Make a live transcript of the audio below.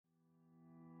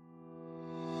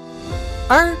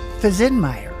Art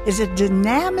Pfizenmayer is a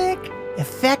dynamic,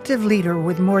 effective leader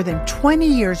with more than 20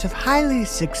 years of highly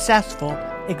successful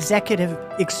executive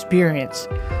experience.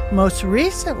 Most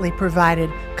recently provided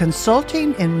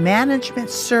consulting and management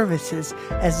services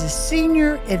as a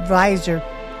senior advisor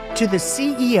to the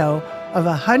CEO of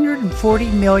a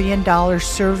 $140 million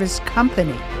service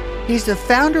company. He's the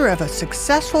founder of a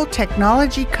successful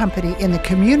technology company in the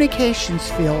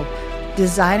communications field,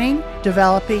 designing,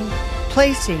 developing,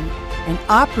 placing, and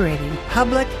operating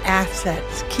public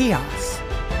assets kiosks.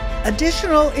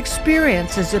 Additional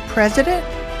experience as the president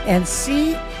and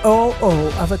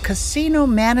COO of a casino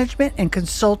management and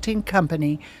consulting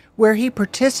company where he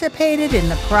participated in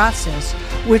the process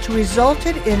which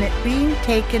resulted in it being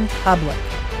taken public,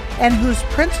 and whose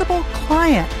principal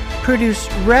client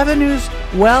produced revenues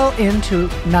well into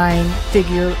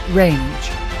 9-figure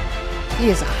range. He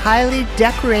is a highly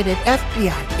decorated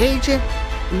FBI agent,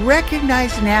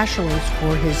 recognized nationally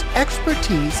for his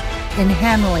expertise in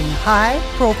handling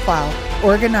high-profile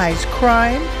organized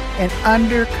crime and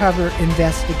undercover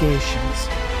investigations.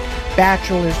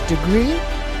 Bachelor's degree,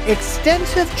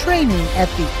 extensive training at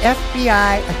the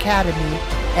FBI Academy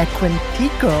at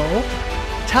Quantico,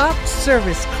 top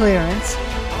service clearance,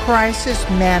 crisis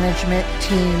management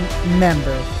team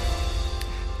member,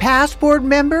 past board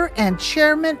member and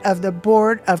chairman of the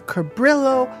board of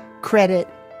Cabrillo Credit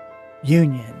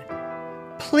Union.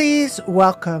 Please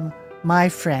welcome my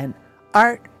friend,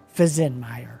 Art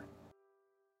Pfizenmayer.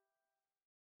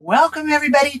 Welcome,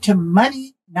 everybody, to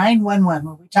Money 911,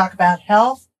 where we talk about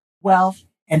health, wealth,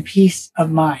 and peace of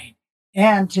mind.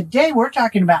 And today we're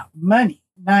talking about Money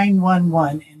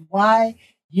 911 and why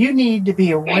you need to be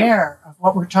aware of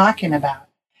what we're talking about.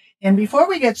 And before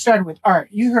we get started with Art,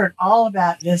 you heard all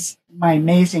about this, my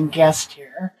amazing guest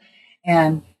here.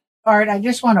 And Art, I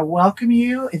just want to welcome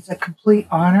you. It's a complete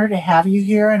honor to have you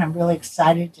here, and I'm really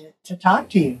excited to talk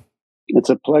to you. It's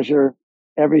a pleasure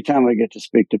every time I get to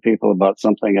speak to people about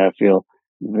something I feel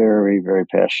very, very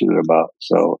passionate about.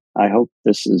 So I hope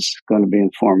this is going to be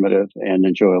informative and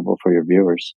enjoyable for your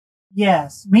viewers.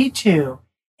 Yes, me too.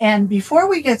 And before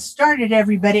we get started,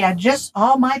 everybody,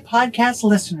 all my podcast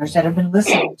listeners that have been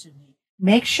listening to me,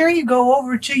 make sure you go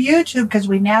over to YouTube, because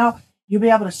you'll be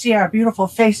able to see our beautiful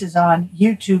faces on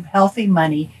YouTube, Healthy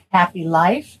Money, Happy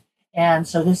Life. And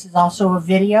so this is also a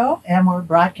video, and we're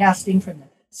broadcasting from the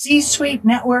C-Suite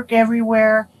Network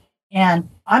everywhere. And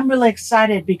I'm really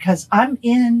excited because I'm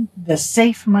in the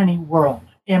safe money world.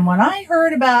 And when I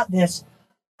heard about this,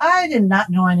 I did not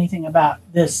know anything about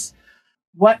this,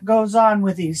 what goes on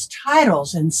with these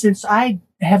titles. And since I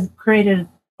have created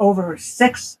over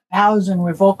 6,000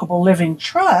 revocable living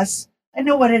trusts, I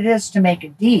know what it is to make a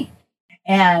deed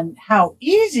and how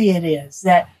easy it is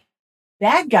that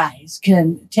bad guys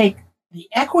can take the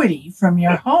equity from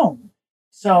your home.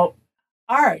 So,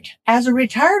 Art, as a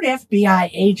retired FBI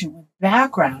agent with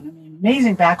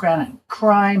amazing background in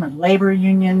crime and labor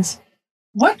unions,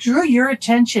 what drew your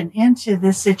attention into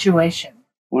this situation?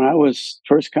 When I was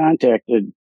first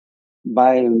contacted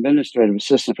by an administrative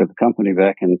assistant for the company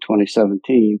back in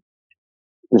 2017,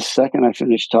 the second I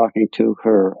finished talking to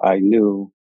her, I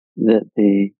knew that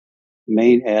the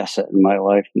main asset in my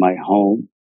life, my home,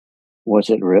 was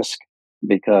at risk,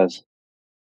 because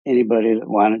anybody that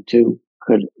wanted to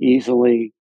could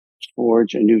easily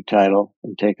forge a new title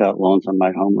and take out loans on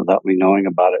my home without me knowing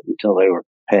about it until they were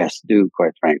past due,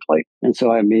 quite frankly. And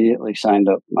so I immediately signed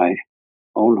up my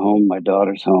own home, my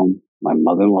daughter's home, my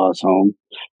mother-in-law's home.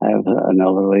 I have an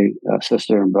elderly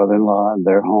sister and brother-in-law in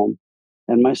their home,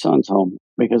 and my son's home,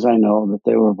 because I know that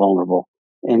they were vulnerable.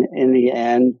 And in the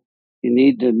end, you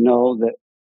need to know that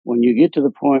when you get to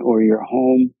the point where your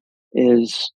home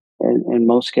is, in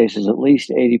most cases, at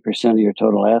least 80% of your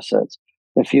total assets,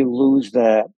 if you lose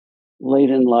that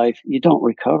late in life, you don't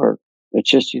recover.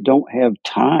 It's just you don't have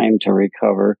time to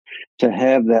recover, to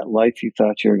have that life you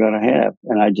thought you were going to have.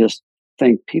 And I just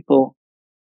think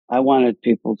I wanted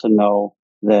people to know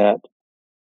that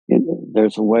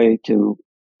there's a way to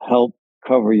help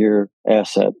cover your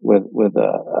asset with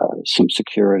some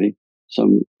security,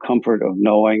 some comfort of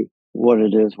knowing what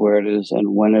it is, where it is,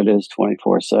 and when it is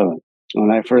 24/7.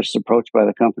 When I first approached by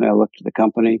the company, I looked at the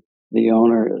company. The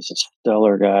owner is a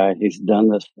stellar guy. He's done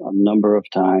this a number of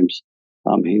times.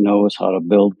 He knows how to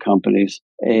build companies.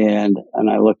 And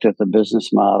I looked at the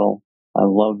business model. I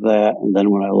love that. And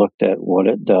then when I looked at what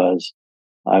it does,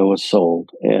 I was sold.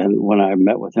 And when I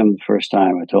met with him the first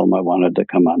time, I told him I wanted to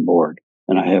come on board.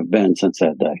 And I have been since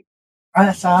that day. Oh,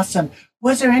 that's awesome.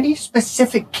 Was there any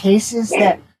specific cases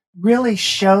that really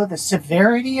show the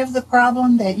severity of the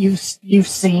problem that you've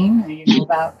seen, you know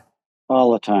about?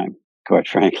 All the time. quite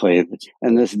frankly.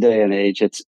 In this day and age,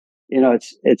 it's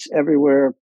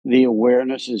everywhere. The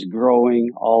awareness is growing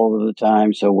all of the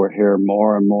time, so we're hearing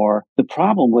more and more. The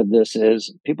problem with this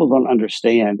is people don't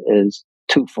understand is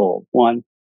twofold. One,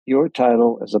 your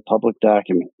title is a public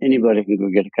document. Anybody can go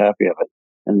get a copy of it,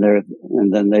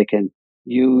 and then they can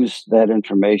use that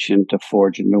information to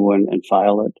forge a new one and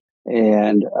file it.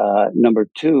 And number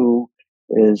two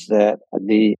is that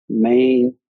the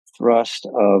main thrust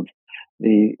of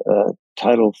the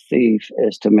title thief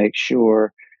is to make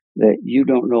sure that you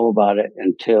don't know about it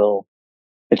until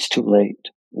it's too late.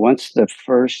 Once the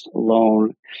first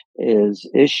loan is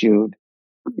issued,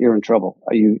 you're in trouble.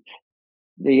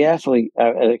 The athlete,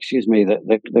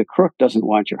 the crook doesn't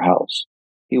want your house.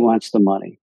 He wants the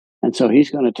money. And so he's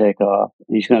going to take off.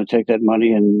 He's going to take that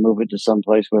money and move it to some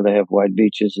place where they have wide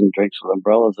beaches and drinks with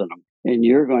umbrellas in them. And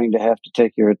you're going to have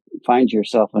to find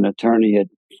yourself an attorney at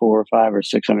 $400 or $500 or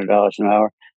 $600 an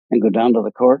hour and go down to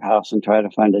the courthouse and try to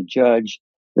find a judge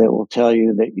that will tell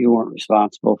you that you weren't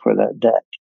responsible for that debt.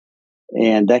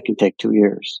 And that can take 2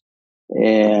 years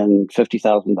and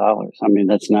 $50,000. I mean,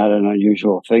 that's not an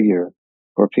unusual figure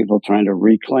for people trying to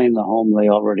reclaim the home they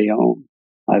already own.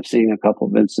 I've seen a couple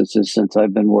of instances since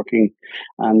I've been working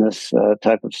on this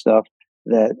type of stuff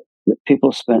that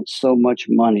people spent so much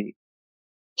money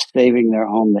saving their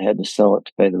home they had to sell it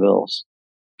to pay the bills.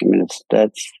 I mean,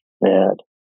 that's sad.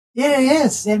 It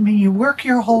is. I mean, you work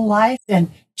your whole life, and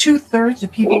 2/3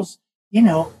 of people's,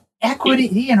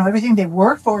 equity, everything they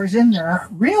work for is in their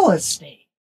real estate.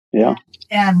 Yeah.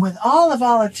 And with all the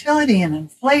volatility and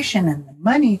inflation and the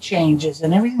money changes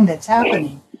and everything that's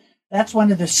happening, that's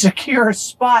one of the secure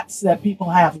spots that people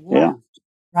have left,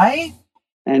 right?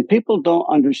 And people don't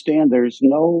understand there's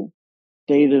no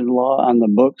stated law on the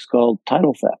books called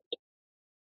title theft.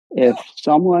 If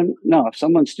someone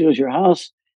steals your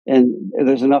house and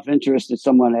there's enough interest that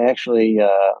someone actually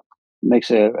makes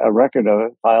a record of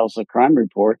it, files a crime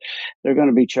report, they're going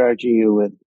to be charging you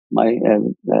with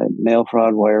mail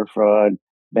fraud, wire fraud,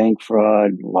 bank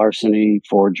fraud, larceny,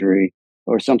 forgery,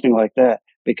 or something like that,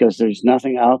 because there's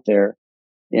nothing out there,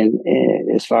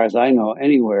 as far as I know,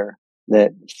 anywhere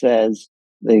that says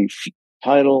the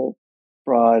title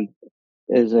fraud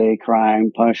is a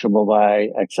crime punishable by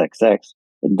XXX.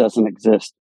 It doesn't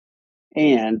exist.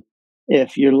 And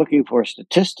if you're looking for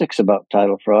statistics about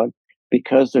title fraud,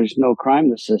 because there's no crime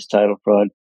that says title fraud,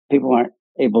 people aren't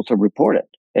able to report it.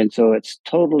 And so it's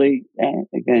totally,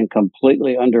 again,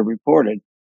 completely underreported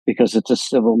because it's a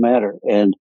civil matter.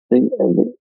 And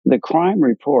the crime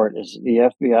report is, the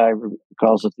FBI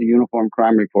calls it the Uniform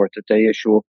Crime Report, that they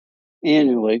issue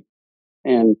annually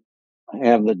and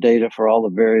have the data for all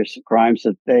the various crimes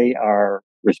that they are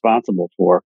responsible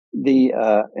for. The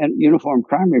Uniform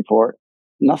Crime Report,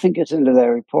 nothing gets into that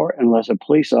report unless a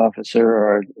police officer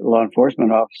or a law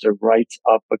enforcement officer writes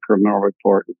up a criminal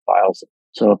report and files it.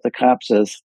 So if the cop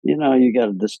says, you got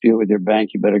a dispute with your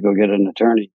bank, you better go get an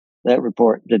attorney, that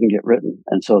report didn't get written.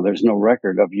 And so there's no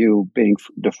record of you being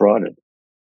defrauded.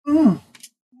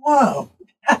 Whoa.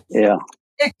 Yeah.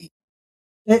 So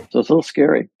it's a little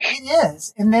scary. It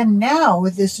is. And then now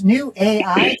with this new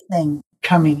AI thing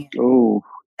coming in,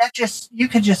 you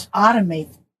could just automate.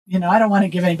 I don't want to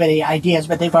give anybody ideas,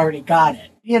 but they've already got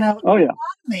it. Automate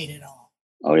it all.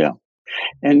 Oh yeah.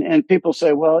 And people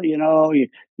say, well, you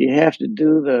have to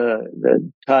do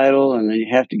the title and then you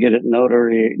have to get it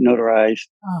notarized.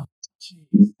 Oh,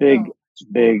 geez.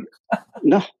 Big.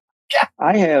 No,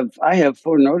 I have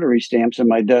 4 notary stamps in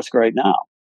my desk right now.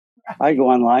 I go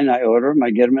online, I order them,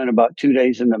 I get them in about 2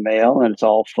 days in the mail, and it's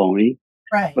all phony.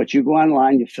 Right. But you go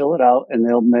online, you fill it out, and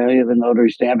they'll mail you the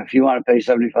notary stamp. If you want to pay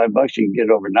 $75, you can get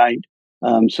it overnight.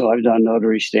 So I've done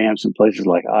notary stamps in places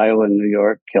like Iowa, New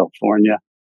York, California.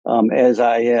 As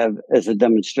a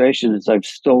demonstration, as I've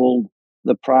stole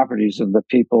the properties of the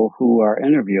people who are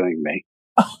interviewing me.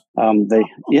 I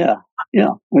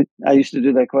used to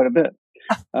do that quite a bit.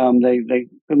 They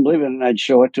couldn't believe it, and I'd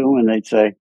show it to them, and they'd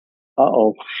say,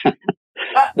 "Uh-oh,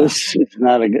 this is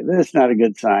not a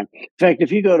good sign." In fact,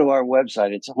 if you go to our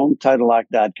website, it's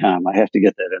hometitlelock.com. I have to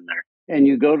get that in there, and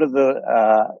you go to the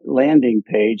landing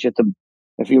page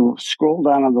if you scroll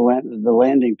down on the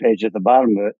landing page at the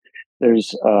bottom of it,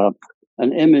 there's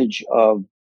an image of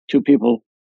 2 people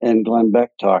and Glenn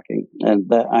Beck talking, and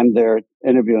that I'm there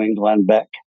interviewing Glenn Beck.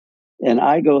 And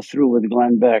I go through with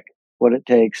Glenn Beck what it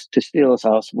takes to steal his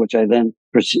house, which I then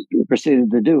proceeded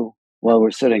to do while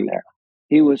we're sitting there.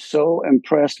 He was so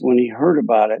impressed when he heard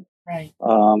about it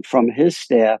from his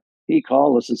staff. He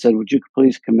called us and said, would you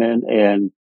please come in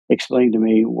and explain to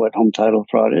me what home title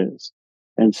fraud is?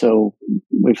 And so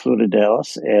we flew to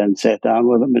Dallas and sat down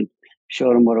with him and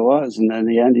showed him what it was. And then in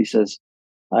the end, he says,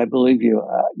 I believe you.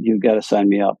 You've got to sign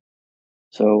me up.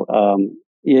 So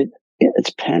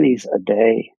it's pennies a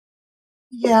day.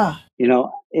 Yeah.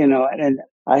 And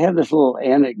I have this little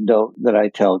anecdote that I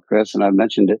tell Kris, and I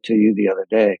mentioned it to you the other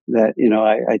day, that,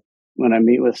 I when I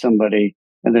meet with somebody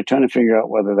and they're trying to figure out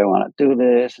whether they want to do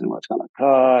this and what's going to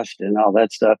cost and all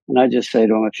that stuff. And I just say to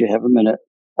them, if you have a minute,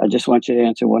 I just want you to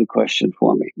answer one question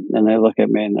for me. And they look at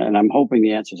me, and I'm hoping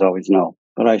the answer is always no.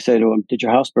 But I say to them, did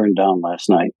your house burn down last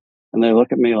night? And they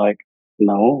look at me like,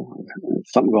 no,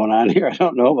 something going on here I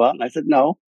don't know about. And I said,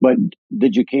 no. But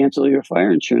did you cancel your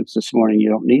fire insurance this morning? You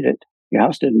don't need it. Your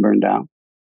house didn't burn down.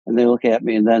 And they look at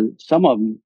me, and then some of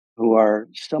them who are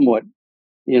somewhat,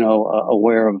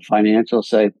 aware of financial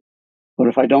say, but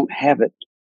if I don't have it,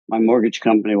 my mortgage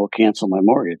company will cancel my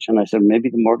mortgage. And I said, maybe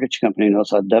the mortgage company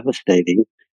knows how devastating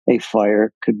a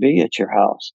fire could be at your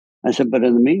house. I said, but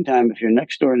in the meantime, if your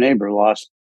next door neighbor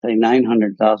lost, say,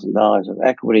 $900,000 of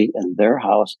equity in their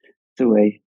house through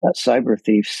a cyber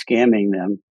thief scamming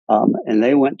them, and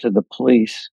they went to the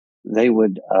police, they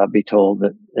would be told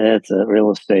that it's a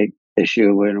real estate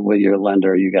issue, and with your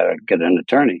lender, you got to get an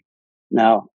attorney.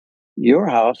 Now, your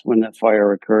house, when that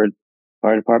fire occurred,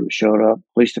 fire department showed up,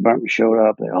 police department showed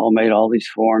up. They all made all these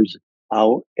forms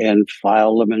out and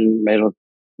filed them and made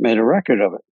a record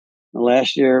of it. And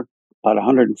last year, about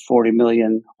 140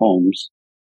 million homes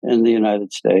in the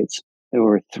United States. There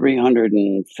were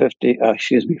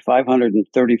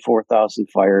 534,000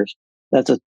 fires. That's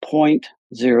a 0.002%,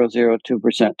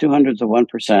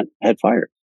 0.02% had fire.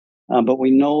 But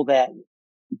we know that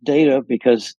data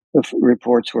because the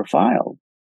reports were filed.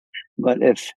 But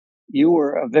if you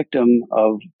were a victim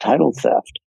of title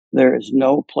theft, there is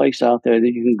no place out there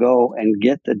that you can go and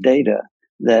get the data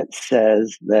that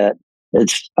says that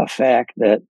it's a fact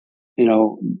that,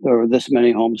 there were this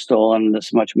many homes stolen and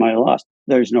this much money lost.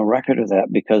 There's no record of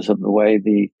that because of the way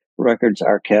the records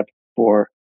are kept for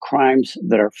crimes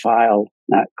that are filed,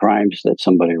 not crimes that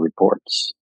somebody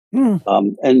reports.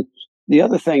 And the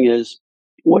other thing is,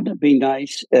 wouldn't it be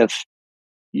nice if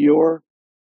your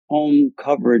home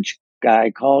coverage guy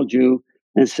called you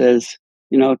and says,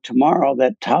 tomorrow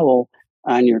that towel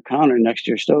on your counter next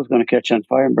to your stove is going to catch on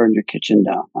fire and burn your kitchen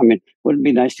down. I mean, wouldn't it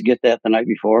be nice to get that the night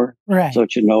before? Right. So that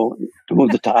to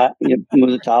move the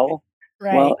towel.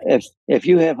 Right. Well, if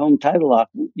you have home title lock,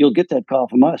 you'll get that call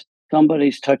from us.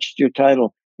 Somebody's touched your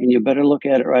title, and you better look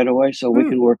at it right away so we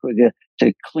can work with you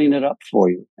to clean it up for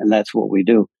you. And that's what we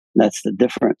do. And that's the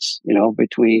difference,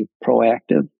 between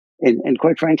proactive and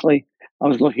quite frankly, I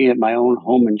was looking at my own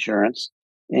home insurance,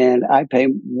 and I pay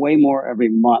way more every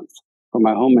month for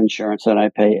my home insurance than I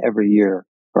pay every year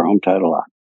for home title lock.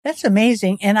 That's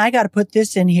amazing. And I got to put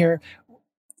this in here.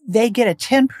 They get a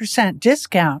 10%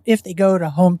 discount if they go to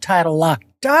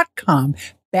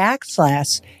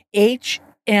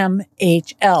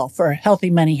hometitlelock.com/HMHL for Healthy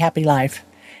Money, Happy Life.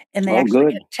 And they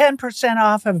actually get 10%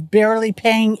 off of barely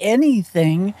paying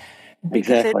anything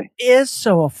because it is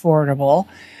so affordable.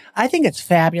 I think it's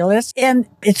fabulous. And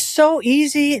it's so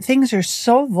easy. Things are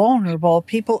so vulnerable.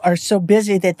 People are so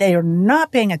busy that they are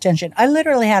not paying attention. I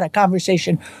literally had a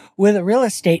conversation with a real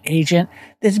estate agent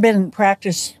that's been in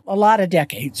practice a lot of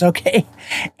decades, okay?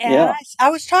 And I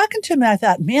was talking to him, and I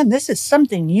thought, man, this is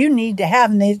something you need to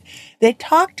have. And they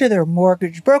talked to their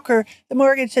mortgage broker. The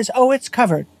mortgage says, oh, it's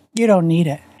covered. You don't need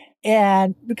it.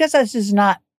 And because this is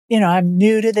not, I'm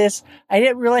new to this, I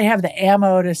didn't really have the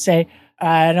ammo to say,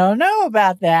 I don't know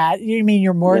about that. You mean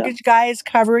your mortgage guy is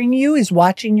covering you, is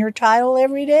watching your title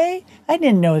every day? I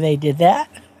didn't know they did that.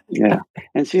 Yeah.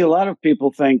 And see, a lot of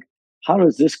people think, how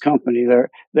does this company,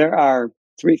 there are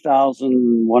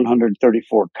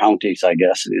 3,134 counties, I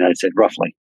guess, in the United States,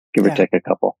 roughly, give or take a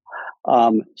couple.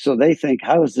 So they think,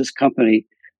 how does this company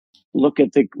look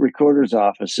at the recorder's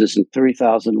offices in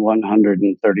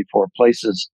 3,134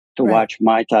 places to watch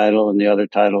my title and the other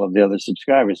title of the other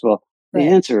subscribers? Well, the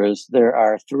answer is there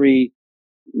are 3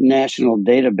 national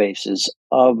databases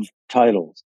of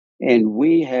titles, and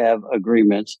we have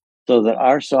agreements so that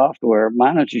our software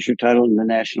monitors your title in the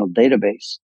national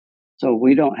database. So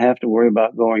we don't have to worry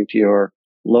about going to your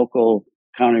local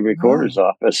county recorder's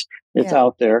office. It's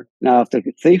out there. Now, if the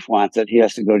thief wants it, he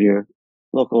has to go to your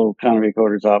local county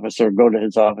recorder's office or go to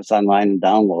his office online and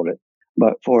download it.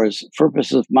 But for his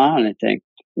purposes of monitoring,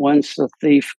 once the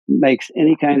thief makes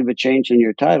any kind of a change in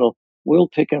your title, we'll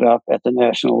pick it up at the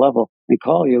national level and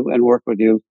call you and work with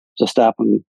you to stop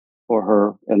them or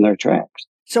her in their tracks.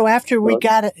 So after we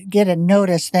get a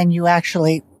notice, then you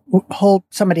actually hold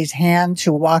somebody's hand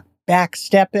to walk back,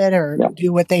 step it, or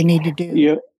do what they need to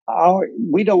do?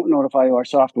 we don't notify you, our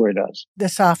software does. The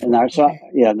And software.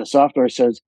 Okay. the software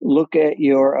says, look at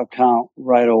your account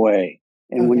right away.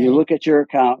 And when you Okay. look at your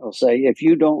account, it'll say, if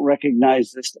you don't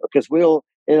recognize this, because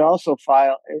it also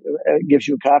it gives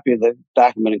you a copy of the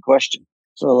document in question.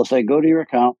 So it'll say, go to your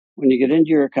account. When you get into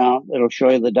your account, it'll show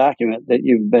you the document that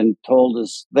you've been told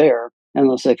is there. And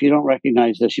they'll say, if you don't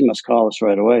recognize this, you must call us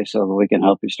right away so that we can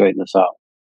help you straighten this out.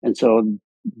 And so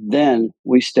then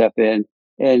we step in,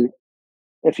 and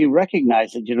if you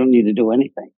recognize it, you don't need to do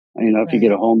anything. If you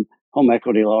get a home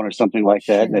equity loan or something like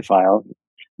that, and they file.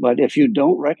 But if you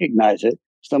don't recognize it,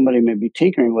 somebody may be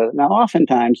tinkering with it. Now,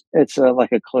 oftentimes it's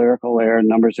like a clerical error.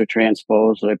 Numbers are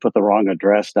transposed, or they put the wrong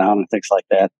address down and things like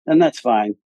that. And that's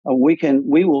fine.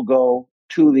 We will go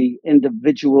to the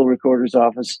individual recorder's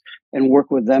office and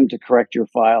work with them to correct your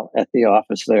file at the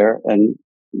office there, and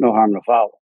no harm, no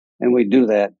foul. And we do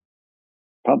that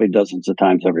probably dozens of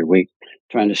times every week,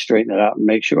 trying to straighten it out and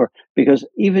make sure. Because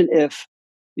even if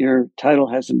your title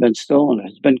hasn't been stolen, it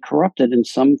has been corrupted in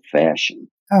some fashion,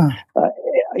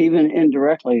 even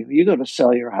indirectly, if you go to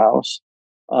sell your house,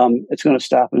 it's going to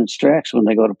stop in its tracks when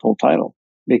they go to pull title,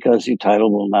 because your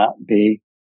title will not be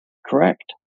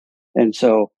correct. And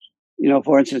so,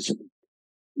 for instance,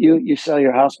 you sell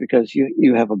your house because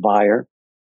you have a buyer,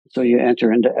 so you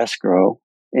enter into escrow.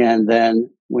 And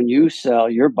then when you sell,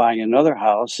 you're buying another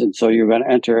house, and so you're going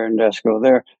to enter into escrow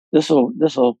there. This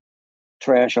will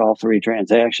trash all three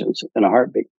transactions in a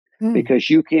heartbeat, because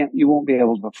you won't be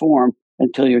able to perform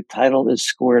until your title is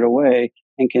squared away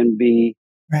and can be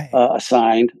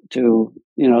assigned to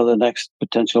the next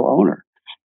potential owner.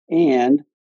 And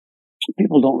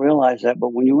people don't realize that,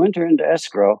 but when you enter into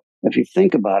escrow, if you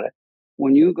think about it,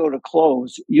 when you go to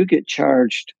close, you get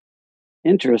charged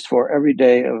interest for every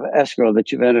day of escrow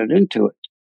that you've entered into it.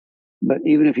 But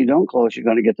even if you don't close, you're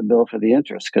going to get the bill for the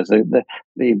interest, because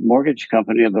the mortgage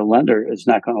company or the lender is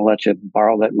not going to let you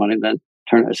borrow that money and then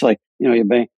turn it. It's like,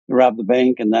 you rob the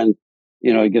bank and then,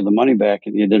 you give the money back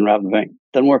and you didn't rob the bank. It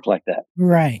doesn't work like that.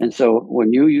 Right. And so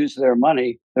when you use their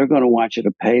money, they're going to want you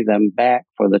to pay them back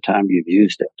for the time you've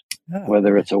used it,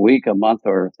 whether it's a week, a month,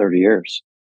 or 30 years.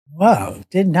 Whoa.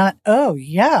 Oh,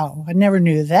 yeah. I never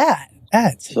knew that.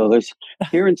 So there's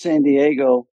here in San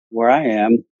Diego, where I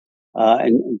am,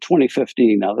 in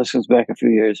 2015. Now this goes back a few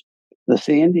years. The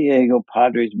San Diego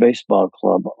Padres baseball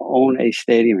club own a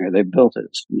stadium here. They built it.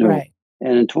 It's new. Right.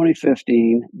 And in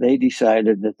 2015, they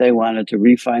decided that they wanted to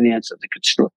refinance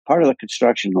part of the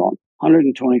construction loan,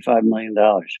 $125 million.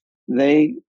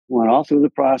 They went all through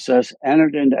the process,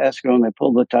 entered into escrow, and they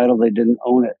pulled the title. They didn't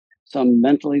own it. Some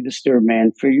mentally disturbed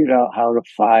man figured out how to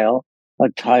file a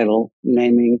title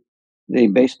naming the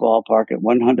baseball park at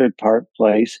 100 Park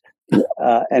Place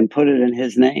and put it in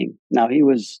his name. Now, he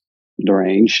was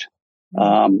deranged,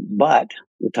 but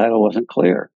the title wasn't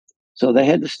clear. So they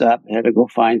had to stop. They had to go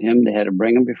find him. They had to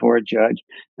bring him before a judge.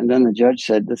 And then the judge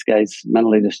said, this guy's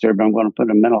mentally disturbed. I'm going to put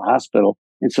him in a mental hospital.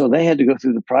 And so they had to go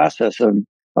through the process of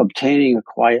obtaining a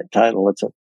quiet title. It's a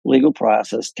legal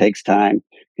process, takes time.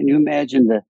 Can you imagine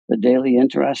the daily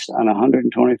interest on a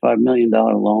 $125 million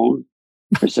loan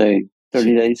for, say,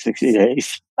 30 days, 60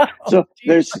 days? So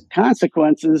there's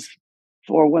consequences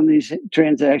for when these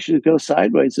transactions go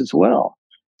sideways as well.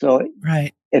 So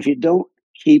if you don't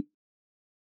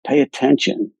pay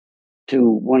attention to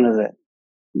one of the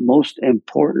most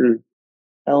important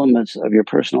elements of your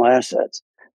personal assets,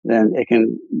 then it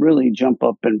can really jump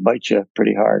up and bite you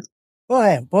pretty hard.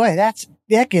 Boy, that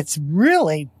gets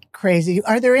really crazy.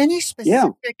 Are there any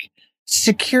specific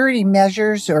security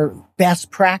measures or best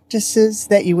practices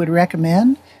that you would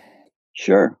recommend?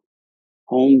 Sure.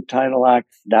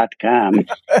 HomeTitleLock.com.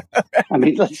 I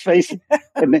mean, let's face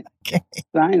it.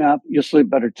 Sign up. You'll sleep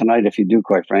better tonight if you do,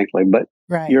 quite frankly. But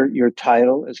your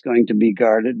title is going to be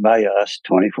guarded by us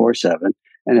 24/7.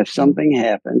 And if something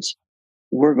happens,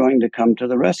 we're going to come to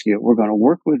the rescue. We're going to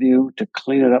work with you to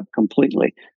clean it up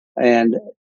completely. And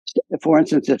for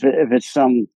instance, if it's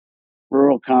some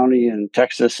rural county in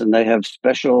Texas and they have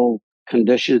special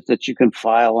conditions that you can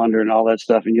file under and all that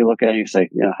stuff, and you look at it and you say,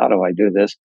 how do I do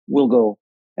this? We'll go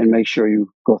and make sure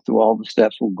you go through all the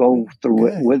steps. We'll go through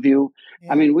it with you.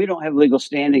 Yeah. I mean, we don't have legal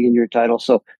standing in your title,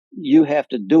 so you have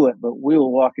to do it, but we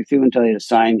will walk you through and tell you to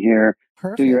sign here,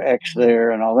 do your X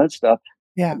there, and all that stuff,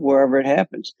 wherever it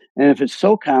happens. And if it's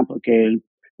so complicated,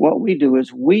 what we do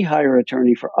is we hire an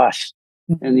attorney for us,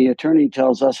 and the attorney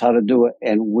tells us how to do it,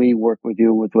 and we work with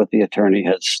you with what the attorney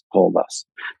has told us.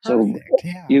 So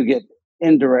you get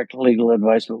indirect legal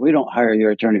advice, but we don't hire your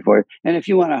attorney for you. And if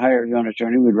you want to hire your own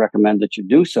attorney, we'd recommend that you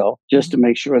do so, just to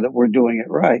make sure that we're doing it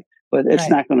right. But it's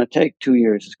not going to take 2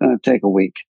 years. It's going to take a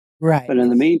week. Right. But in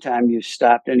the meantime, you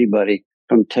stopped anybody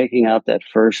from taking out that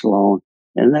first loan.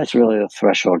 And that's really the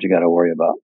threshold you got to worry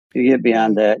about. If you get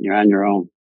beyond that, you're on your own.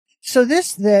 So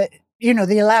the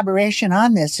elaboration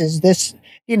on this is this,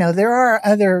 there are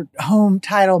other home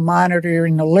title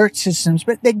monitoring alert systems,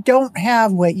 but they don't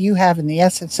have what you have in the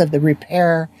essence of the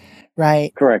repair,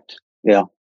 right? Correct. Yeah.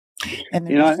 And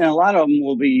And a lot of them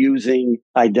will be using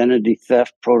identity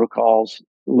theft protocols,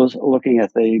 looking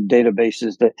at the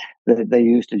databases that they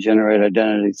use to generate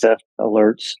identity theft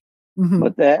alerts. mm-hmm.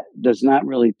 But that does not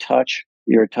really touch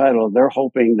your title. They're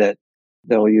hoping that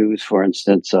they'll use, for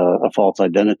instance, a false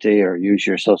identity or use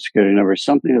your social security number,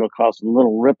 something that'll cause a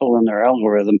little ripple in their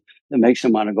algorithm that makes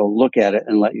them want to go look at it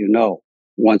and let you know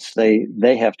once they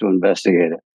have to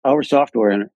investigate it. Our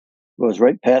software goes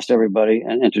right past everybody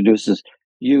and introduces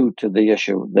you to the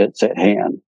issue that's at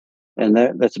hand. And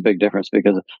that's a big difference,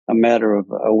 because a matter of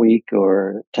a week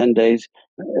or 10 days,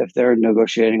 if they're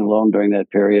negotiating a loan during that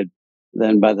period,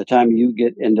 then by the time you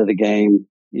get into the game,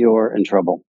 you're in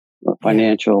trouble.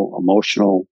 Financial,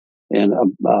 emotional, and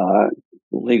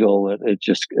legal. It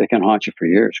can haunt you for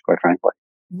years, quite frankly.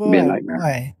 It'd be a nightmare.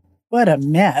 Boy, what a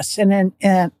mess.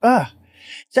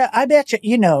 So I bet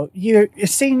you're a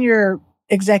senior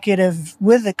executive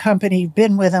with the company,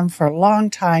 been with them for a long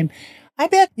time. I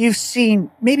bet you've seen,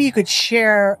 maybe you could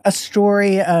share a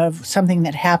story of something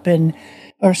that happened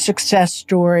or success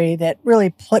story that really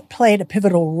played a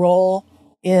pivotal role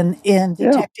in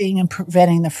detecting and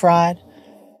preventing the fraud.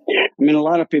 I mean, a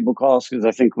lot of people call us because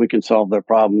I think we can solve their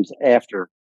problems after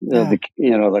the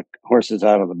horse is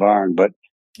out of the barn, but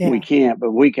we can't.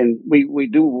 But we can.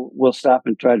 We'll stop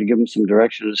and try to give them some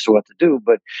direction as to what to do.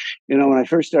 But when I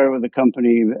first started with the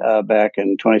company back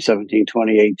in 2017,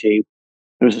 2018,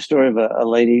 there was a story of a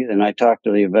lady, and I talked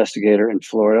to the investigator in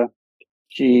Florida.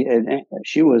 She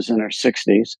was in her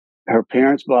 60s. Her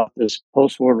parents bought this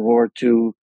post-World War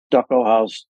II stucco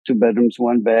house, 2 bedrooms,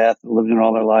 1 bath, lived in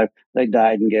all their life. They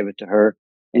died and gave it to her.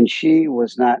 And she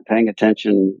was not paying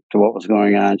attention to what was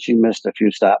going on. She missed a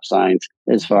few stop signs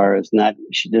as far as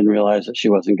she didn't realize that she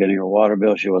wasn't getting her water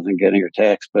bill. She wasn't getting her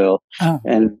tax bill. Oh.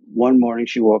 And one morning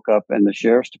she woke up and the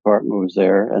sheriff's department was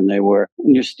there, and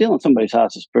you're stealing somebody's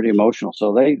house is pretty emotional.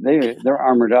 So they're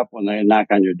armored up when they knock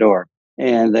on your door.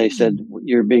 And they said,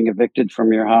 "You're being evicted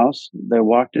from your house." They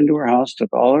walked into her house,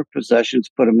 took all her possessions,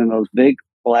 put them in those big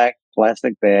black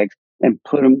plastic bags, and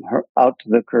put her out to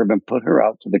the curb and put her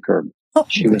out to the curb. Oh,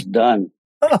 she was done.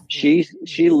 Oh. She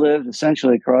lived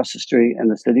essentially across the street in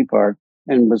the city park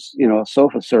and was,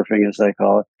 sofa surfing, as they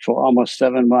call it, for almost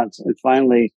 7 months. And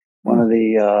finally, one of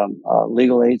the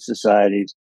legal aid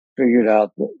societies figured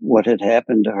out that what had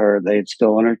happened to her. They had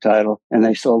stolen her title, and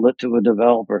they sold it to a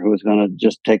developer who was going to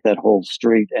just take that whole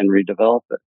street and redevelop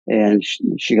it. And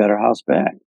she got her house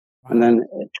back. Wow. And then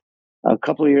a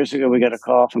couple of years ago, we got a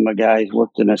call from a guy who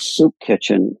worked in a soup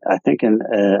kitchen, I think in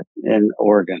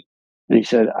Oregon. And he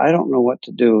said, "I don't know what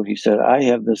to do." He said, "I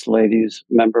have this lady who's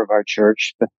a member of our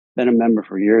church, been a member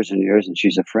for years and years, and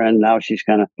she's a friend. Now she's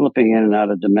kind of flipping in and out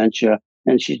of dementia.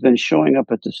 And she's been showing up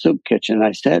at the soup kitchen."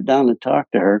 I sat down and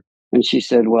talked to her, and she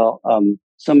said, "Well,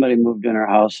 somebody moved in her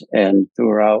house and threw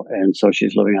her out, and so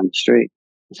she's living on the street."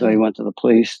 So he went to the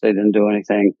police. They didn't do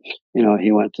anything.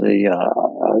 He went to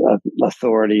the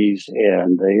authorities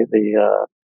and the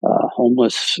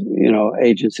homeless,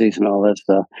 agencies and all that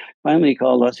stuff. Finally, he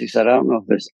called us. He said, "I don't know if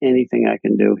there's anything I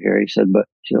can do here." He said, "But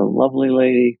she's a lovely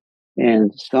lady,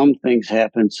 and some things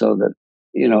happen so that,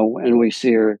 and we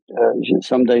see her,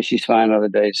 some days she's fine, other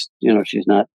days, she's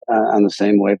not on the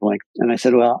same wavelength." And I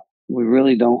said, "Well, we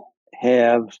really don't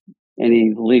have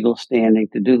any legal standing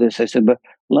to do this." I said, "But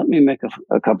let me make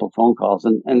a couple of phone calls."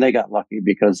 And they got lucky,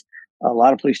 because a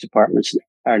lot of police departments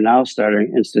are now starting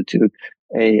to institute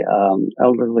a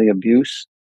elderly abuse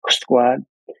squad.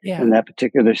 Yeah. And that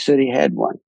particular city had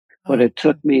one. But it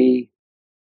took me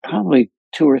probably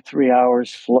 2 or 3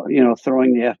 hours,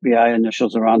 throwing the FBI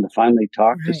initials around to finally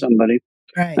talk to somebody.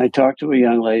 Right. And I talked to a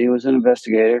young lady who was an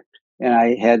investigator, and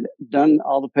I had done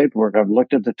all the paperwork. I've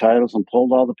looked at the titles and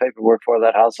pulled all the paperwork for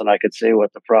that house, and I could see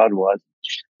what the fraud was.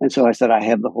 And so I said, "I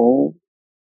have the whole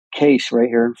case right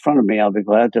here in front of me. I'll be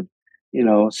glad to,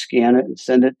 scan it and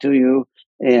send it to you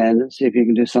and see if you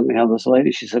can do something to help this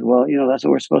lady." She said, "Well, that's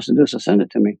what we're supposed to do, so send it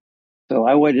to me." So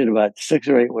I waited about 6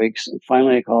 or 8 weeks, and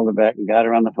finally I called her back and got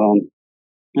her on the phone.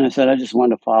 And I said, "I just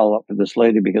wanted to follow up with this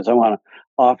lady because I want to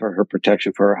offer her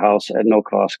protection for her house at no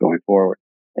cost going forward."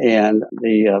 And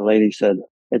the lady said,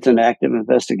 "It's an active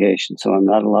investigation, so I'm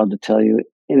not allowed to tell you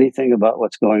anything about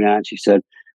what's going on." She said,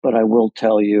 "But I will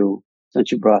tell you,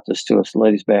 since you brought this to us, the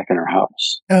lady's back in her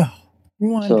house." Oh,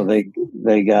 wonderful. So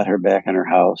they got her back in her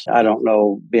house. I don't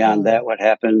know beyond that what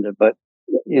happened, but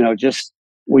just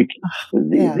We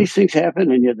Yeah. these things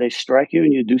happen, and yet they strike you,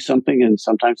 and you do something, and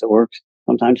sometimes it works,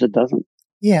 sometimes it doesn't.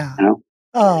 Yeah. You know,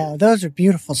 Oh, those are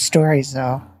beautiful stories,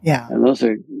 though. Yeah. and those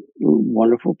are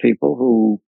wonderful people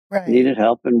who Right. needed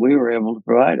help, and we were able to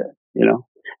provide it.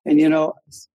 And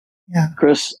Yeah.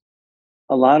 Chris,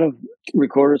 a lot of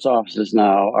recorders' offices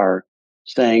now are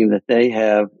saying that they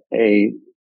have a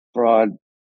fraud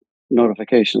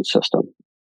notification system,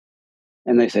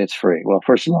 and they say it's free. Well,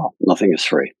 first of all, nothing is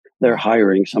free. They're Right.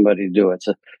 hiring somebody to do it.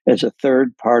 It's a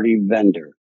third party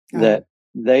vendor Oh, that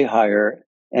they hire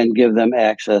and give them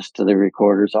access to the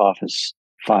recorder's office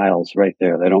files right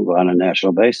there. They don't go on a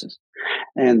national basis.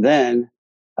 And then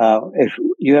if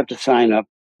you have to sign up,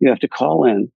 you have to call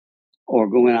in or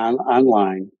go in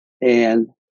online. And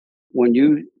when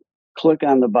you click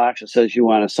on the box that says you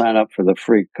want to sign up for the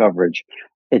free coverage,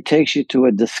 it takes you to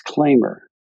a disclaimer.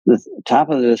 The top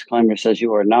of the disclaimer says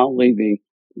you are now leaving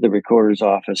the recorder's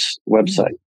office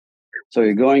website. So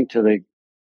you're going to the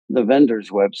vendor's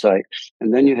website,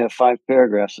 and then you have 5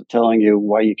 paragraphs of telling you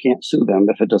why you can't sue them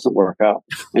if it doesn't work out,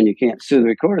 and you can't sue the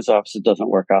recorder's office if it doesn't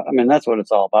work out. I mean, that's what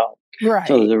it's all about. So right.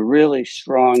 there's a really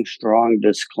strong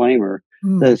disclaimer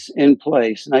that's in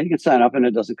place. Now you can sign up, and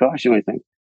it doesn't cost you anything.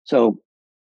 So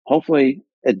hopefully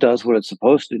it does what it's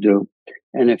supposed to do.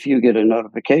 And if you get a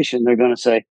notification, they're going to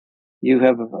say, you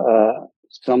have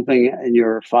something in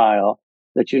your file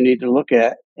that you need to look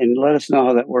at and let us know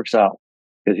how that works out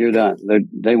because you're done.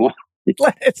 They want you're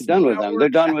done with them. They're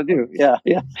done with you. Yeah,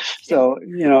 yeah. So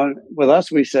with us,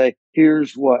 we say,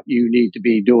 here's what you need to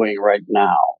be doing right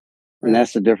now, and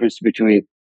that's the difference between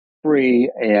free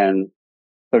and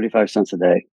 35 cents a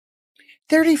day.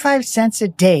 35 cents a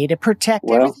day to protect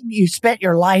everything you spent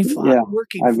your life on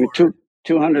working I mean, for.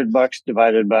 $200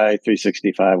 divided by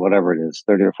 365, whatever it is,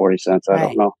 30 or 40 cents. I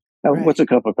don't know. What's a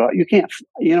cup of coffee? You can't,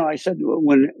 I said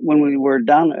when we were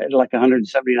down at like $179,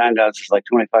 it's like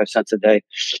 25 cents a day.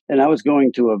 And I was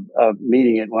going to a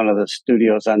meeting at one of the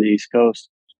studios on the East Coast.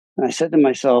 And I said to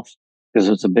myself, because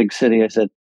it's a big city, I said,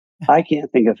 I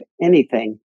can't think of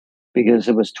anything because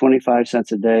it was 25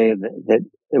 cents a day that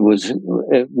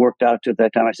it worked out to at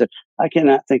that time. I said, I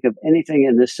cannot think of anything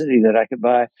in this city that I could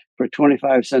buy for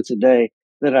 25 cents a day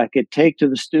that I could take to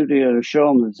the studio to show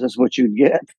them this is what you'd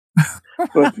get.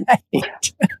 But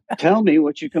tell me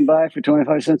what you can buy for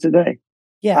 25 cents a day.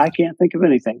 Yeah. I can't think of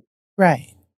anything.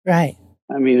 Right. I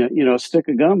mean, a stick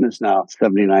of gum is now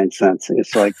 79 cents.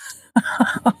 It's like,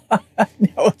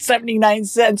 no, 79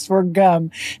 cents for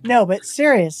gum. No, but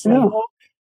seriously,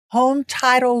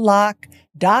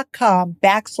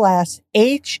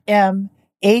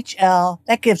 HomeTitleLock.com/HMHL.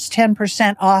 That gives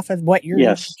 10% off of what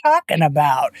you're talking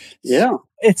about. Yeah.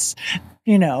 It's,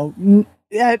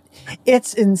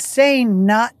 it's insane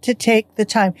not to take the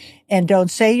time. And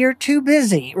don't say you're too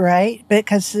busy, right?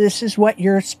 Because this is what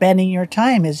you're spending your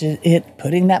time, is it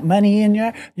putting that money in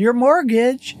your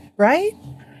mortgage, right?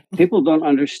 People don't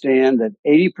understand that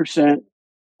 80%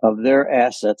 of their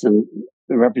assets and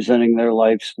representing their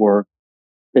life's work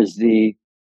is the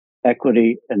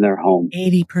equity in their home.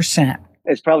 80%.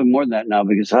 It's probably more than that now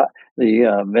because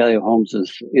the value of homes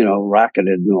has,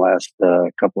 rocketed in the last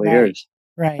couple of years.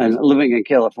 Right. And living in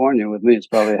California with me, it's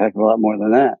probably a heck of a lot more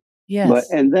than that. Yes.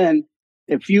 And then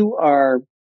if you are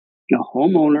a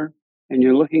homeowner and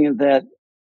you're looking at that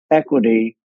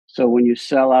equity, so when you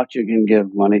sell out, you can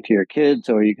give money to your kids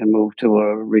or you can move to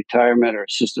a retirement or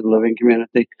assisted living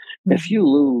community. Mm-hmm. If you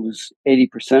lose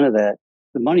 80% of that,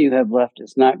 the money you have left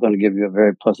is not going to give you a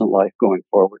very pleasant life going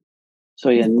forward. So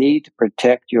you need to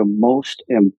protect your most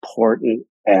important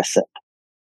asset,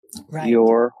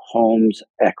 your home's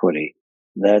equity.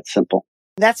 That's simple.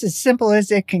 That's as simple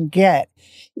as it can get.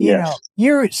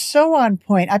 You're so on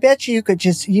point. I bet you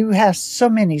have so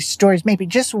many stories, maybe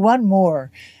just one more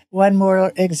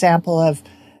example of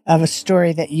a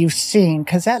story that you've seen.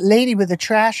 Because that lady with the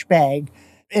trash bag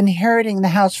inheriting the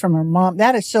house from her mom,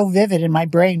 that is so vivid in my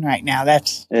brain right now.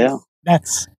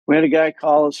 We had a guy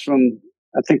call us from,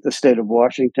 I think, the state of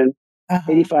Washington,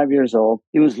 85 years old.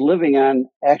 He was living on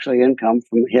income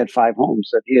he had 5 homes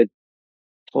that he had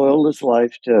toiled his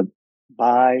life to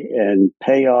buy and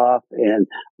pay off and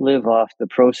live off the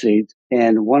proceeds.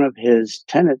 And one of his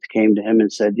tenants came to him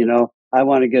and said, I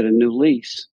want to get a new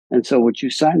lease. And so would you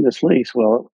sign this lease?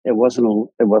 Well, it wasn't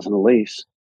a lease.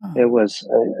 Oh. It was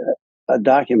a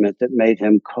document that made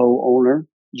him co-owner,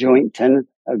 joint tenant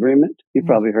agreement. You've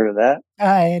probably heard of that.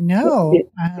 I know.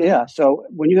 Yeah. So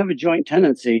when you have a joint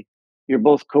tenancy, you're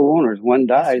both co-owners. One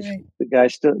dies, right.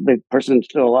 The person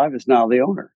still alive is now the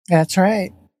owner. That's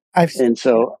right.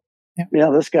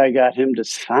 This guy got him to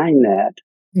sign that.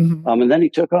 Mm-hmm. And then he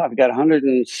took off. He got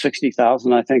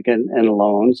 $160,000, I think, in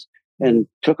loans. and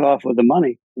took off with the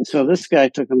money. And so this guy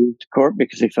took him to court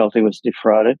because he felt he was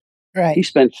defrauded. Right. He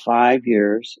spent 5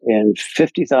 years and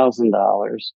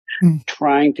 $50,000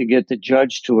 trying to get the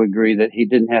judge to agree that he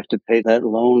didn't have to pay that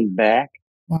loan back.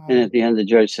 Wow. And at the end, the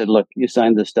judge said, look, you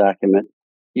signed this document.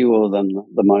 You owe them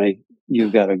the money.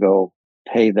 You've got to go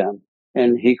pay them.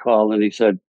 And he called and he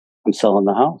said, I'm selling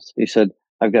the house. He said,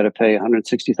 I've got to pay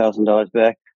 $160,000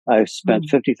 back. I've spent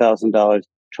 $50,000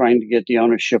 trying to get the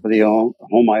ownership of the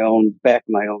home I own back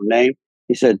in my own name.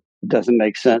 He said, it doesn't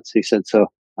make sense. He said, so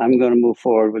I'm going to move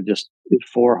forward with just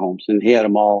 4 homes. And he had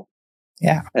them all.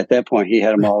 Yeah. At that point, he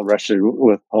had them all registered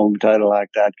with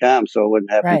HomeTitleAct.com, so it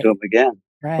wouldn't happen to him again.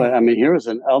 Right. But I mean, here was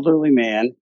an elderly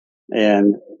man,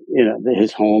 and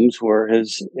his homes were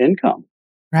his income,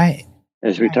 right?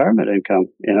 His retirement income,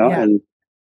 and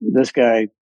this guy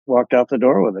walked out the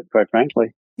door with it. Quite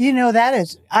frankly.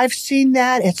 I've seen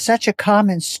that. It's such a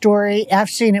common story. I've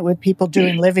seen it with people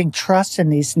doing living trusts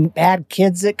and these bad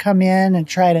kids that come in and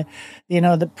try to,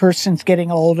 the person's getting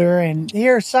older and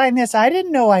here, sign this. I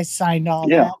didn't know I signed all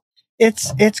that.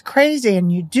 It's crazy.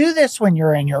 And you do this when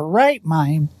you're in your right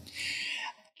mind.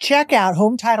 Check out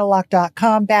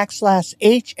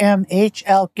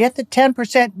HomeTitleLock.com/HMHL. Get the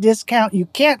 10% discount. You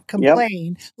can't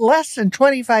complain. Yep. Less than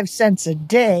 25 cents a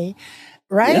day.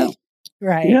 Right? Yeah.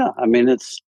 Right. Yeah. I mean,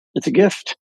 it's a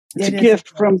gift. It's a gift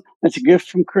from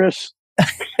Kris.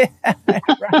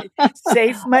 Right.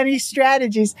 Safe money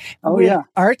strategies. With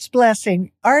Art's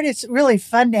blessing. Art, it's really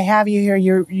fun to have you here.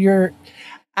 You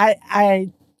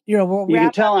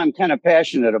can tell I'm kind of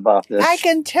passionate about this. I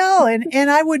can tell, and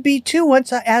I would be too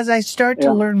as I start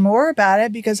to learn more about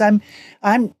it, because I'm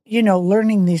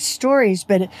learning these stories,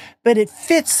 but it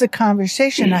fits the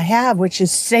conversation I have, which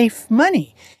is safe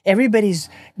money. Everybody's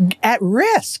at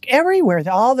risk everywhere.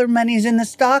 All their money's in the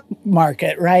stock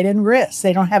market, right? And risk.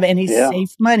 They don't have any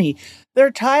safe money. Their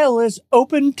title is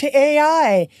open to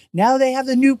AI. Now they have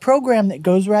the new program that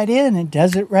goes right in and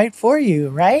does it right for you,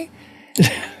 right?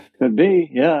 Could be,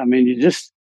 yeah. I mean,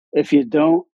 if you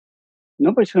don't,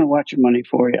 nobody's going to watch your money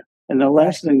for you. And the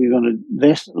last thing you're going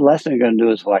to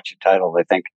do is watch your title. They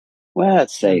think, well,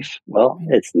 it's safe. Well,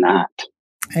 it's not.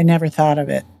 I never thought of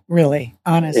it, really,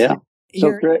 honestly. Yeah.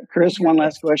 So, Kris, one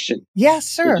last question. Yes,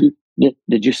 sir.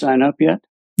 Did you sign up yet?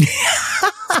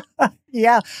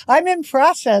 Yeah, I'm in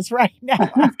process right now.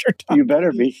 After talking, you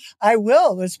better be. I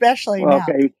will, especially now.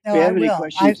 Okay. If you have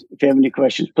any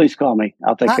questions, please call me.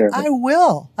 I'll take care of it. I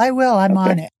will. I'm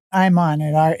on it. I'm on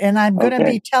it, Art, and I'm going to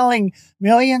be telling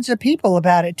millions of people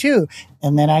about it too.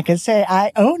 And then I can say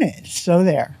I own it. So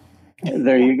there.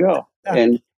 There you go.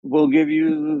 And we'll give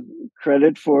you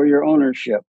credit for your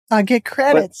ownership. I'll get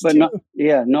credits but too.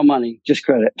 No money, just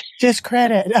credit. Just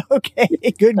credit. Okay,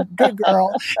 good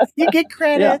girl. You get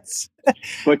credits. Yeah.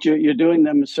 But you're doing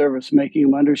them a service, making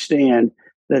them understand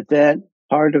that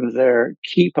part of their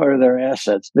key part of their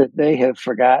assets that they have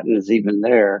forgotten is even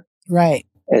there. Right.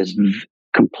 Is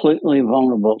completely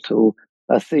vulnerable to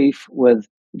a thief it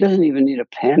doesn't even need a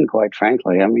pen, quite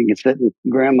frankly. I mean, you can sit in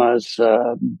grandma's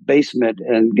basement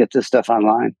and get this stuff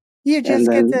online. You just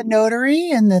get the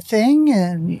notary and the thing,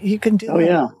 and you can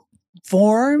do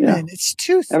form, and it's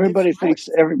too. Everybody thinks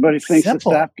the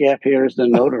stopgap here is the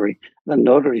notary. The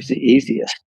notary's the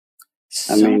easiest.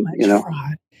 Fraud.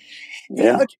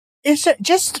 Yeah. Is it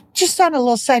just on a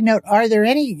little side note? Is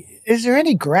there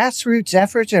any grassroots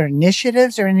efforts or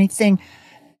initiatives or anything,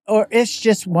 or it's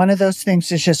just one of those things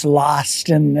that's just lost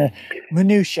in the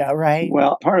minutia, right?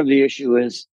 Well, part of the issue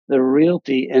is the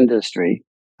realty industry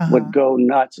would go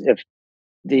nuts if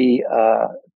the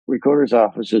recorder's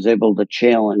office was able to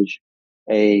challenge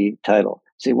a title.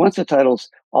 See, once the titles,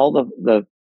 all the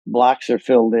blocks are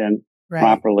filled in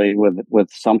properly with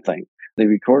something, the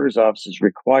recorder's office is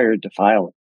required to file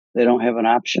it. They don't have an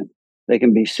option. They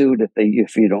can be sued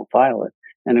if you don't file it.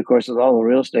 And of course, with all the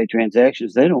real estate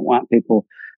transactions, they don't want people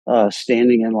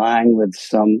standing in line with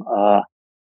some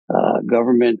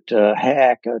government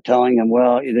hack telling them,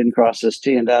 well, you didn't cross this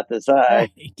T and dot this I.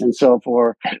 Right. And so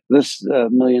for this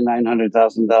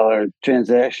 $1,900,000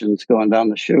 transactions going down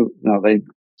the chute,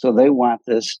 they want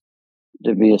this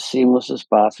to be as seamless as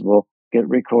possible, get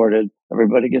recorded,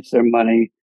 everybody gets their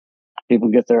money, people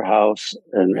get their house,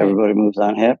 and everybody moves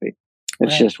on happy.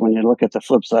 It's just when you look at the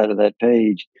flip side of that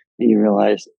page and you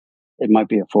realize it might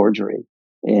be a forgery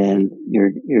and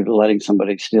you're letting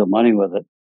somebody steal money with it,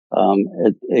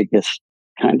 it gets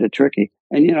kind of tricky.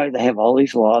 And, they have all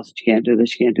these laws that you can't do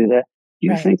this, you can't do that. Do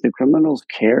you think the criminals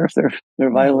care if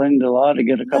they're violating the law to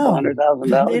get a couple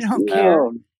 $100,000? They don't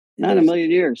care. Not in a million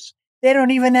years. They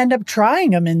don't even end up trying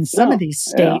them in some of these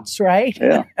states, right?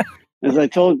 Yeah. As I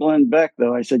told Glenn Beck,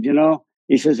 though, I said, you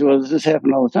he says, well, does this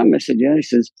happen all the time? I said, yeah. He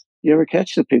says, you ever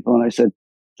catch the people? And I said,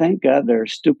 thank God there are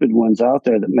stupid ones out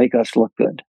there that make us look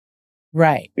good.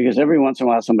 Right. Because every once in a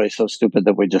while, somebody's so stupid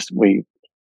that we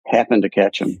happen to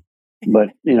catch them.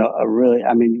 But,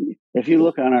 if you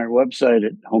look on our website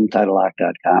at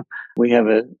HometitleLock.com, we have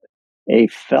a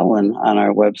felon on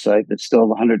our website that stole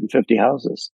 150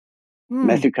 houses.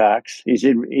 Matthew Cox, he's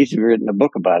written a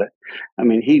book about it. I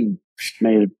mean, he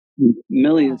made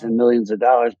millions and millions of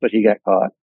dollars, but he got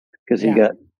caught because he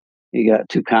got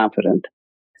too confident,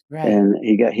 and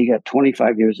he got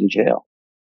 25 years in jail,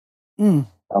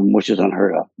 which is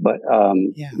unheard of. But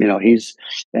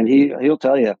he'll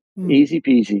tell you, easy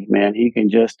peasy, man. He can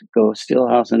just go steal a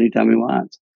house anytime he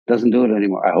wants. Doesn't do it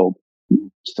anymore, I hope.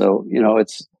 So you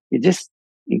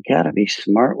got to be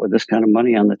smart with this kind of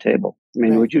money on the table. I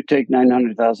mean, would you take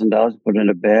 $900,000 put in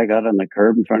a bag out on the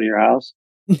curb in front of your house?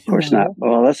 Of course not.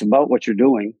 Well, that's about what you're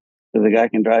doing. So the guy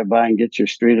can drive by and get your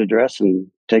street address and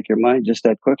take your money just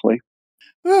that quickly.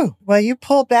 Ooh, well, you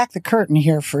pulled back the curtain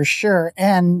here for sure.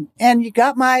 And you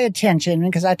got my attention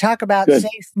because I talk about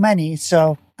safe money.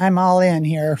 So I'm all in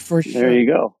here for sure. There you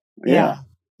go. Yeah.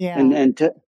 And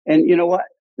you know what?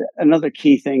 Another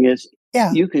key thing is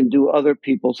you can do other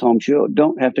people's homes. You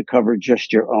don't have to cover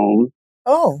just your own.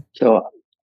 Oh. So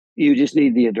you just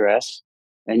need the address,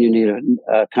 and you need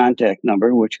a contact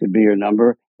number, which could be your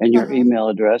number and your email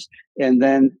address. And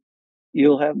then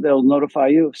they'll notify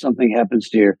you if something happens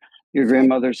to your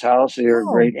grandmother's house or your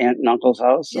great aunt and uncle's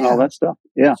house and all that stuff.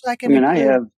 Yeah. I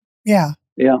have. Yeah.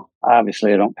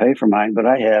 Obviously I don't pay for mine, but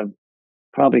I have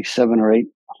probably 7 or 8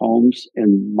 homes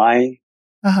in my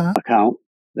account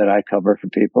that I cover for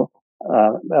people.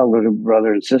 Elder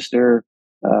brother and sister,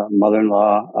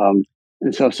 mother-in-law.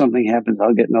 And so if something happens,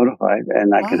 I'll get notified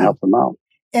and I can help them out.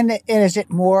 And is it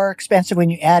more expensive when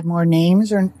you add more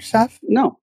names or stuff?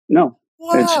 No. Wow.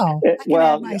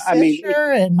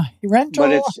 And my rental.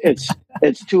 But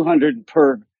it's 200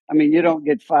 per. I mean, you don't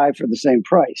get 5 for the same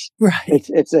price. Right.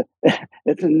 It's a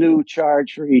new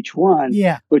charge for each one.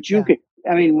 Yeah. But you can.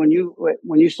 I mean, when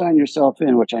you sign yourself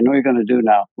in, which I know you're going to do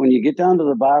now, when you get down to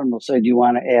the bottom, it'll say, "Do you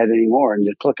want to add any more?" And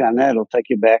you click on that, it'll take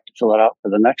you back to fill it out for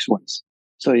the next ones.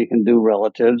 So you can do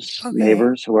relatives,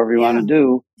 neighbors, whoever you want to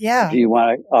do. Yeah. If you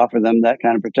want to offer them that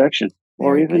kind of protection,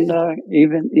 or even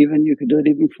you could do it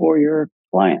even for your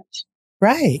clients.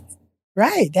 Right.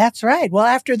 That's right. Well,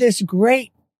 after this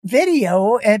great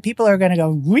video, and people are going to go,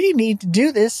 "We need to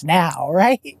do this now,"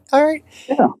 right? All right.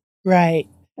 Yeah. Right.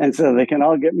 And so they can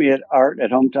all get me at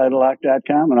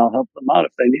art@HometitleLock.com, and I'll help them out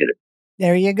if they need it.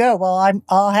 There you go. Well,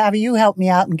 I'll have you help me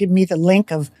out and give me the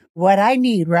link of what I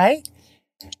need, right?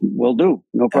 Will do.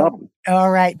 No problem. All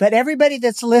right. But everybody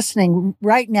that's listening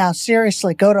right now,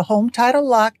 seriously, go to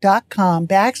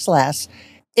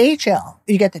HometitleLock.com/HL.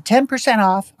 You get the 10%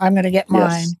 off. I'm going to get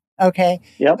mine. Yes. Okay.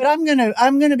 Yep. But I'm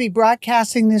going to be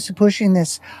broadcasting this and pushing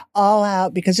this all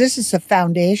out because this is the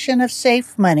foundation of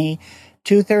safe money.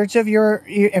 2/3 of your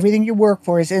everything you work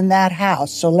for is in that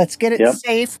house. So let's get it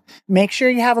safe. Make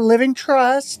sure you have a living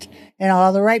trust and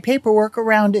all the right paperwork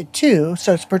around it too.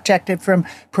 So it's protected from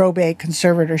probate,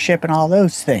 conservatorship, and all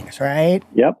those things, right?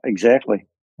 Yep, exactly.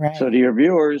 Right. So to your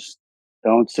viewers,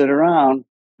 don't sit around.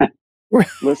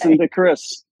 Listen to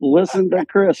Kris. Listen to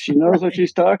Kris. She knows what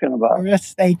she's talking about.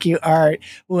 Yes, thank you, Art.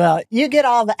 Well, you get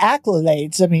all the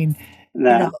accolades. I mean,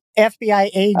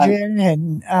 FBI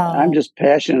agent I'm just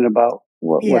passionate about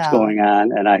what's going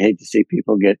on, and I hate to see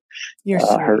people get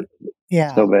hurt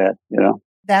so bad.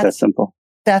 That's simple.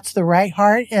 That's the right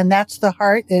heart, and that's the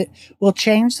heart that will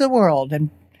change the world. And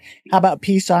how about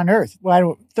peace on earth? Well, I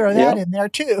don't throw that in there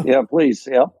too. Yeah, please.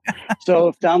 Yeah. So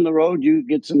if down the road you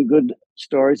get some good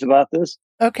stories about this,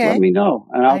 let me know,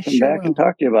 and I'll come back and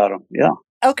talk to you about them. Yeah.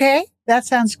 Okay. That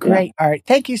sounds great, Art.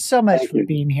 Thank you so much for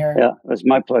being here. Yeah, it was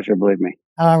my pleasure, believe me.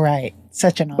 All right.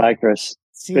 Such an honor. Bye, Kris.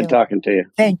 Good talking to you.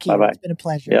 Thank you. Bye-bye. It's been a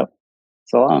pleasure. Yep.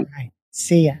 So long. All right.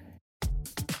 See ya.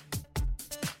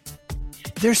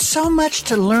 There's so much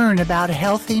to learn about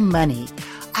healthy money.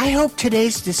 I hope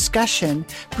today's discussion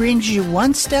brings you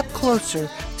one step closer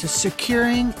to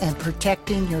securing and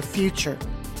protecting your future.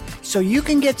 So you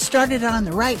can get started on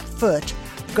the right foot,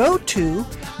 go to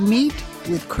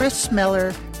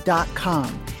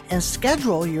meetwithkrismeller.com and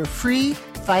schedule your free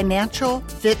financial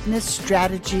fitness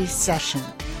strategy session.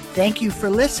 Thank you for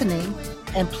listening,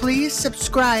 and please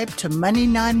subscribe to Money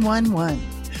 911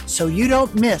 so you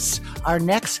don't miss our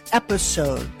next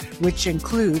episode, which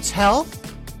includes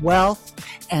health, wealth,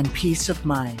 and peace of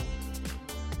mind.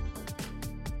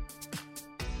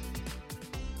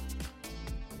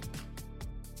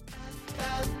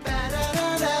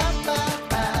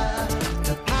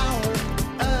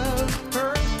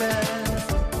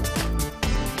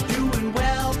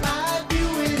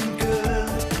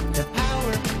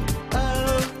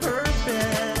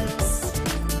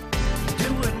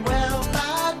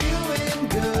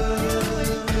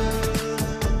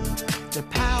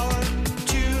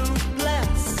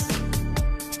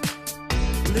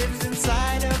 lives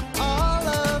inside